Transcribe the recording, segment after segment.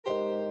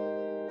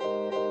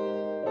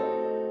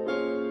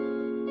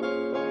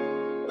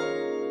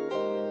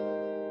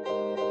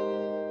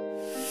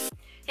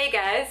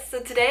Hey guys, so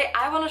today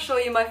I want to show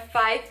you my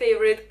 5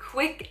 favorite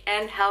quick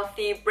and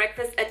healthy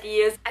breakfast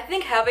ideas. I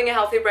think having a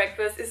healthy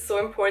breakfast is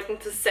so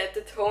important to set the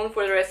tone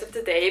for the rest of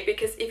the day,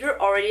 because if you're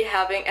already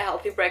having a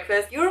healthy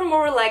breakfast, you're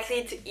more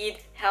likely to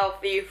eat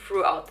healthy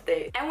throughout the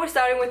day. And we're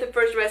starting with the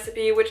first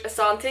recipe, which I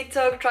saw on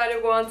TikTok, tried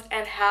it once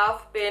and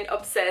have been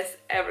obsessed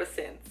ever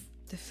since.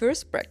 The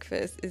first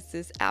breakfast is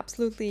this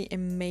absolutely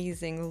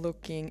amazing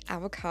looking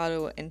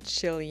avocado and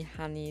chili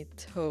honey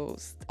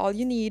toast. All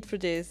you need for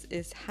this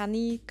is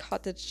honey,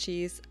 cottage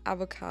cheese,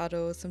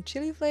 avocado, some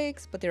chili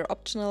flakes, but they're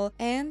optional,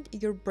 and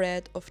your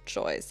bread of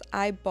choice.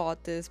 I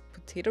bought this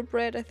potato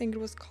bread, I think it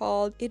was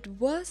called. It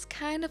was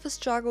kind of a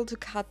struggle to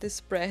cut this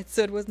bread,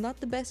 so it was not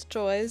the best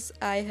choice.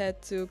 I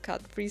had to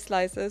cut 3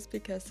 slices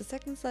because the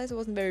second slice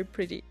wasn't very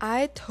pretty.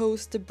 I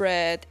toast the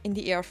bread in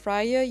the air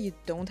fryer. You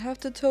don't have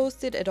to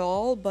toast it at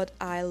all, but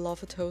I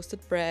love a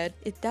toasted bread.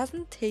 It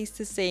doesn't taste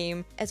the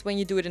same as when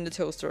you do it in the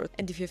toaster.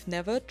 And if you've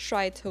never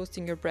tried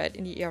toasting your bread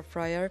in the air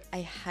fryer,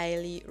 I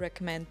highly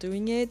recommend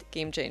doing it.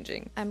 Game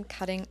changing. I'm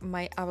cutting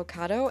my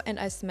avocado and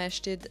I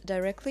smashed it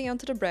directly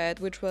onto the bread,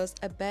 which was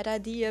a bad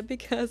idea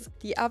because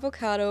the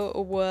avocado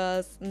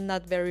was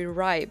not very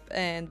ripe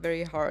and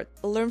very hard.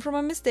 Learn from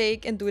my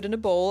mistake and do it in a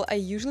bowl. I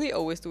usually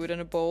always do it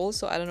in a bowl,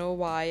 so I don't know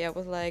why I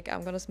was like,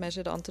 I'm gonna smash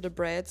it onto the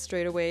bread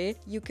straight away.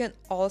 You can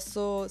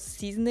also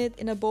season it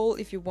in a bowl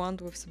if you want,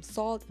 with some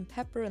salt and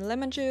pepper and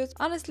lemon juice.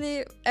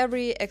 Honestly,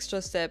 every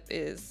extra step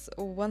is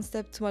one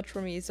step too much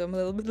for me, so I'm a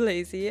little bit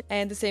lazy.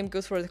 And the same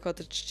goes for the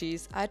cottage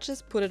cheese. I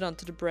just put it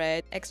onto the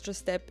bread. Extra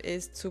step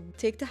is to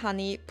take the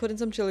honey, put in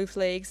some chili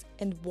flakes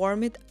and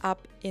warm it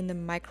up in the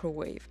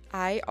microwave.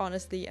 I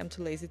honestly am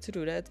too lazy to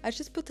do that. I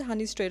just put the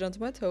honey straight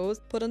onto my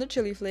toast, put on the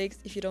chili flakes.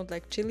 If you don't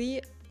like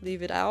chili,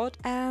 leave it out.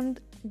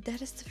 And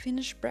that is the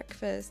finished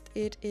breakfast.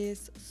 It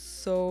is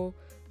so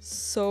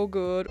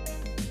good.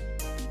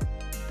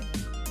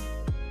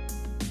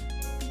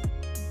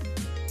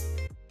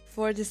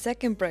 For the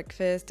second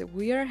breakfast,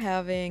 we are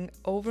having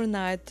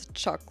overnight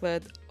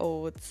chocolate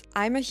oats.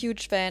 I'm a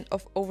huge fan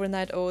of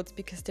overnight oats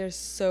because they're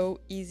so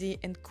easy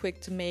and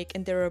quick to make,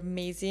 and they're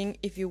amazing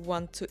if you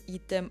want to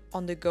eat them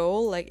on the go,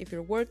 like if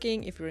you're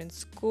working, if you're in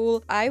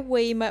school. I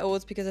weigh my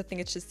oats because I think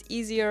it's just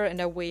easier,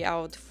 and I weigh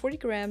out 40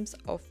 grams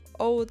of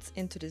oats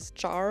into this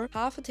jar,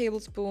 half a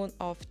tablespoon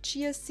of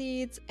chia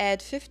seeds,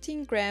 add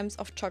 15 grams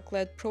of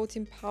chocolate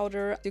protein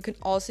powder. You can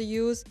also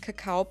use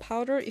cacao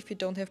powder if you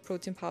don't have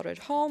protein powder at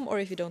home or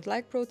if you don't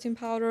like protein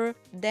powder.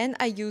 Then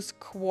I use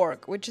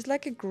quark, which is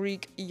like a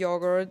Greek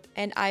yogurt,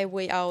 and I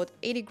weigh out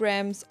 80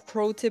 grams.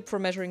 Pro tip for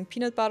measuring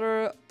peanut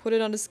butter: put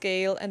it on the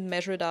scale and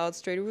measure it out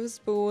straight with a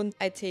spoon.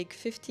 I take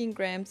 15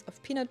 grams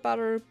of peanut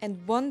butter and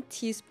 1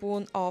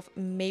 teaspoon of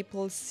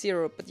maple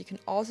syrup, but you can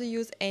also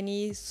use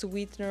any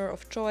sweetener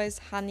of choice,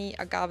 honey,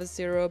 agave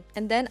syrup.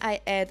 And then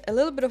I add a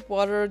little bit of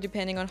water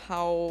depending on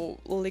how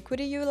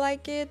liquidy you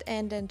like it,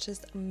 and then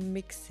just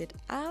mix it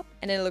up.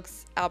 And it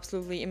looks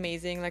absolutely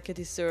amazing, like a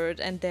dessert.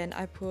 And then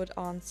I put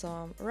on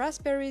some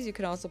raspberries. You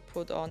can also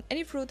put on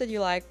any fruit that you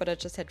like, but I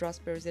just had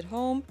raspberries at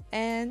home.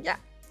 And yeah.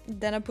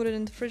 Then I put it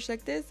in the fridge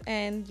like this,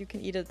 and you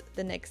can eat it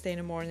the next day in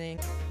the morning.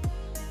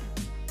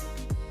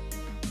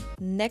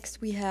 Next,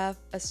 we have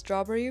a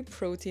strawberry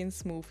protein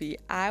smoothie.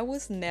 I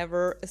was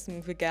never a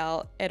smoothie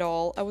gal at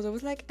all. I was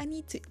always like, I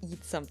need to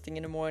eat something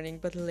in the morning,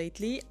 but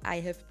lately I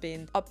have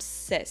been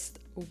obsessed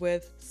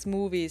with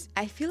smoothies.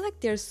 I feel like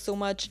they're so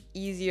much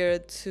easier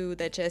to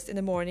digest in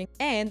the morning,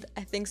 and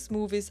I think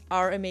smoothies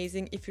are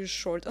amazing if you're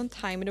short on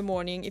time in the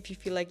morning, if you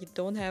feel like you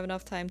don't have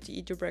enough time to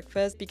eat your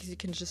breakfast, because you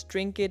can just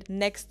drink it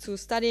next to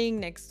studying,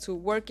 next to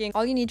working.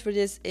 All you need for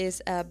this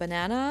is a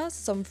banana,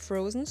 some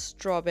frozen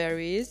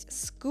strawberries,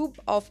 scoop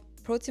of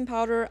protein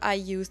powder. I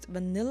used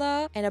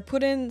vanilla, and I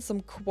put in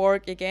some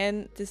quark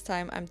again. This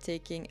time I'm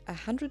taking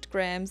 100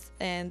 grams,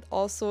 and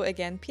also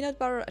again peanut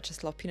butter. I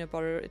just love peanut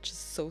butter. It's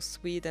just so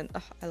sweet, and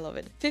I love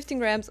it. 15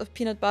 grams of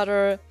peanut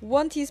butter,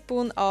 1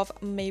 teaspoon of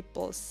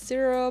maple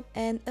syrup,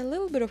 and a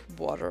little bit of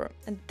water.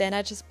 And then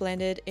I just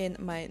blend it in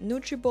my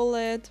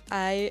NutriBullet.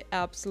 I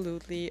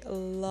absolutely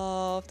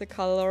love the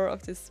color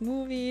of this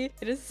smoothie.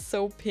 It is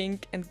so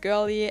pink and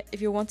girly.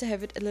 If you want to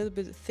have it a little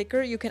bit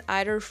thicker, you can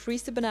either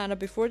freeze the banana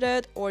before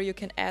that, or you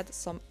can add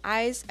some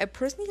ice. I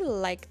personally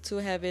like to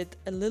have it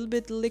a little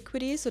bit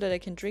liquidy so that I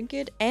can drink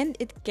it, and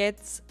it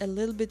gets a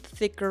little bit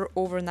thicker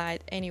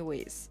overnight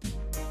anyways.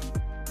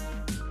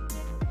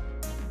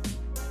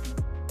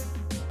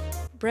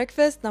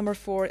 Breakfast number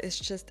 4 is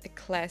just a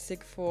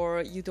classic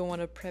for you don't want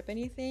to prep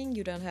anything,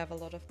 you don't have a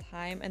lot of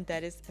time, and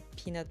that is a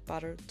peanut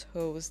butter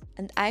toast.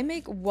 And I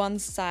make one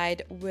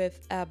side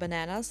with a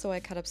banana, so I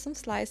cut up some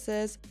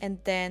slices, and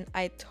then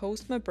I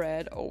toast my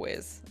bread.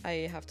 Always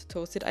I have to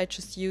toast it. I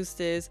just use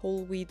this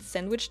whole wheat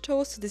sandwich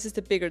toast. So this is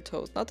the bigger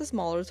toast, not the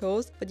smaller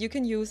toast, but you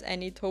can use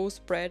any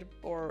toast, bread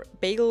or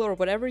bagel or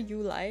whatever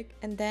you like.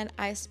 And then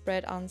I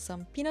spread on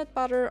some peanut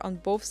butter on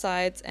both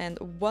sides, and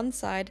one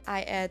side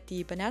I add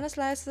the banana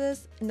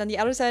slices And on the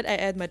other side, I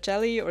add my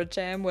jelly or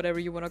jam, whatever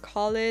you want to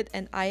call it.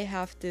 And I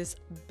have this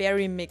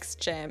berry mix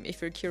jam. If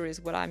you're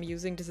curious what I'm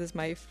using, this is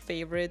my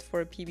favorite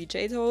for a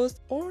PBJ toast,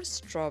 or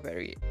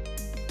strawberry.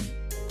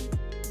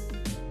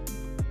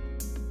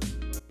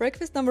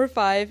 Breakfast number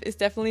 5 is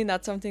definitely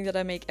not something that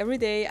I make every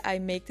day. I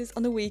make this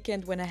on the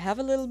weekend when I have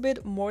a little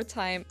bit more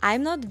time.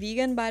 I'm not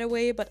vegan, by the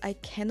way, but I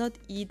cannot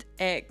eat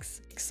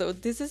eggs. So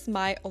this is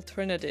my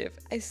alternative.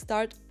 I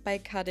start by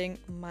cutting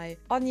my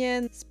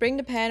onion, spraying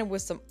the pan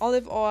with some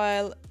olive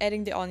oil,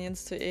 adding the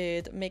onions to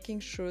it, making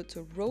sure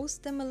to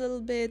roast them a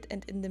little bit,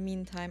 and in the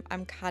meantime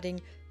I'm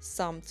cutting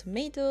some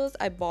tomatoes.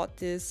 I bought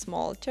these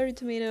small cherry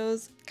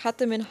tomatoes, cut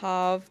them in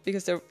half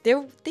because they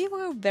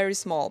were very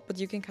small, but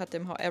you can cut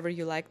them however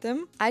you like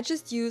them. I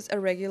just use a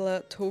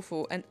regular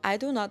tofu and I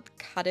do not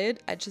cut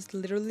it. I just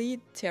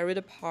literally tear it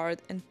apart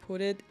and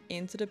put it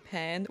into the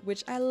pan,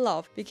 which I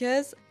love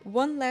because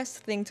one less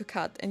thing to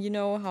cut, and you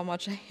know how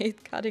much I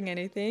hate cutting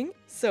anything.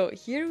 So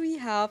here we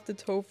have the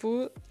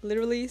tofu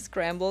literally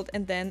scrambled,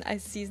 and then I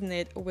season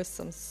it with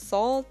some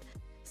salt,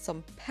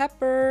 some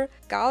pepper,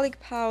 garlic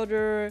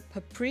powder,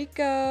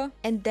 paprika,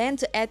 and then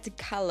to add the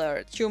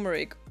color,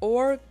 turmeric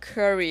or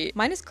curry.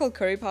 Mine is called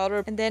curry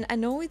powder, and then I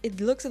know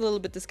it looks a little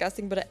bit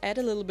disgusting, but I add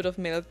a little bit of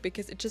milk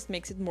because it just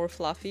makes it more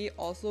fluffy.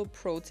 Also,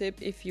 pro tip,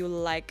 if you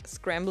like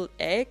scrambled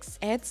eggs,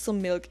 add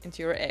some milk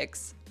into your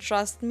eggs.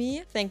 Trust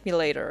me, thank me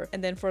later.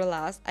 And then for the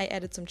last, I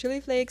added some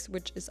chili flakes,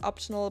 which is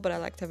optional, but I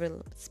like to have it a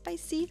little bit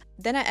spicy.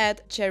 Then I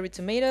add cherry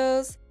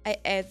tomatoes. I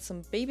add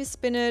some baby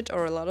spinach,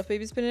 or a lot of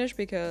baby spinach,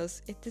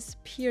 because it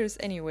disappears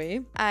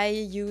anyway. I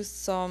use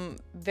some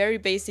very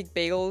basic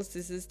bagels.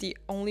 This is the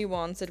only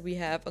ones that we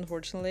have,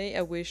 unfortunately.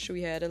 I wish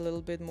we had a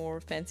little bit more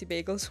fancy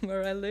bagels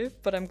where I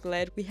live, but I'm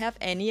glad we have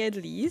any at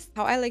least.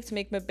 How I like to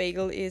make my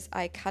bagel is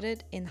I cut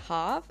it in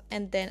half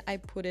and then I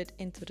put it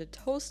into the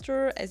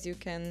toaster. As you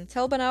can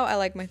tell by now, I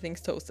like my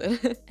things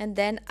toasted. And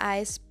then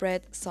I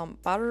spread some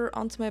butter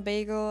onto my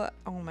bagel.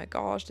 Oh my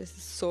gosh, this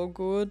is so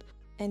good.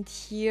 And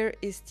here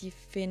is the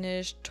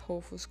finished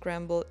tofu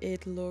scramble.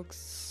 It looks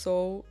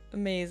so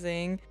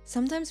amazing.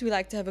 Sometimes we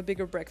like to have a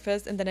bigger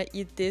breakfast and then I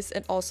eat this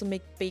and also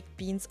make baked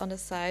beans on the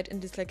side,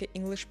 and it's like an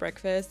English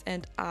breakfast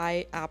and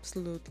I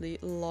absolutely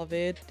love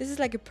it. This is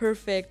like a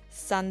perfect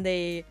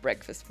Sunday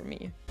breakfast for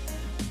me.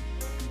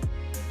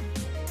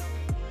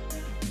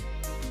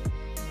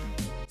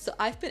 So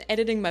I've been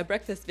editing my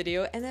breakfast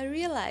video and I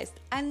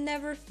realized I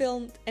never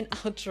filmed an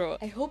outro.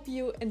 I hope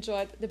you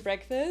enjoyed the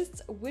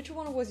breakfast. Which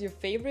one was your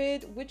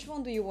favorite? Which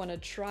one do you want to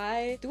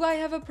try? Do I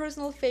have a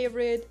personal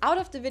favorite? Out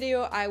of the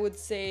video, I would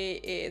say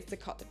it's the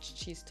cottage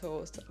cheese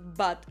toast,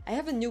 but I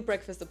have a new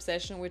breakfast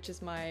obsession, which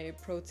is my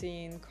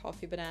protein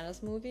coffee banana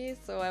smoothie.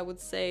 So I would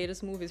say the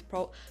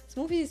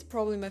smoothie is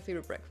probably my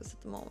favorite breakfast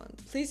at the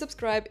moment. Please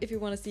subscribe if you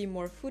want to see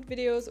more food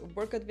videos,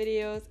 workout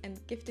videos, and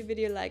give the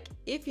video a like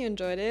if you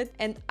enjoyed it.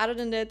 And other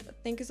than that,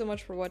 thank you so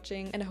much for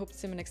watching and I hope to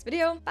see you in my next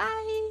video.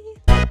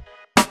 Bye!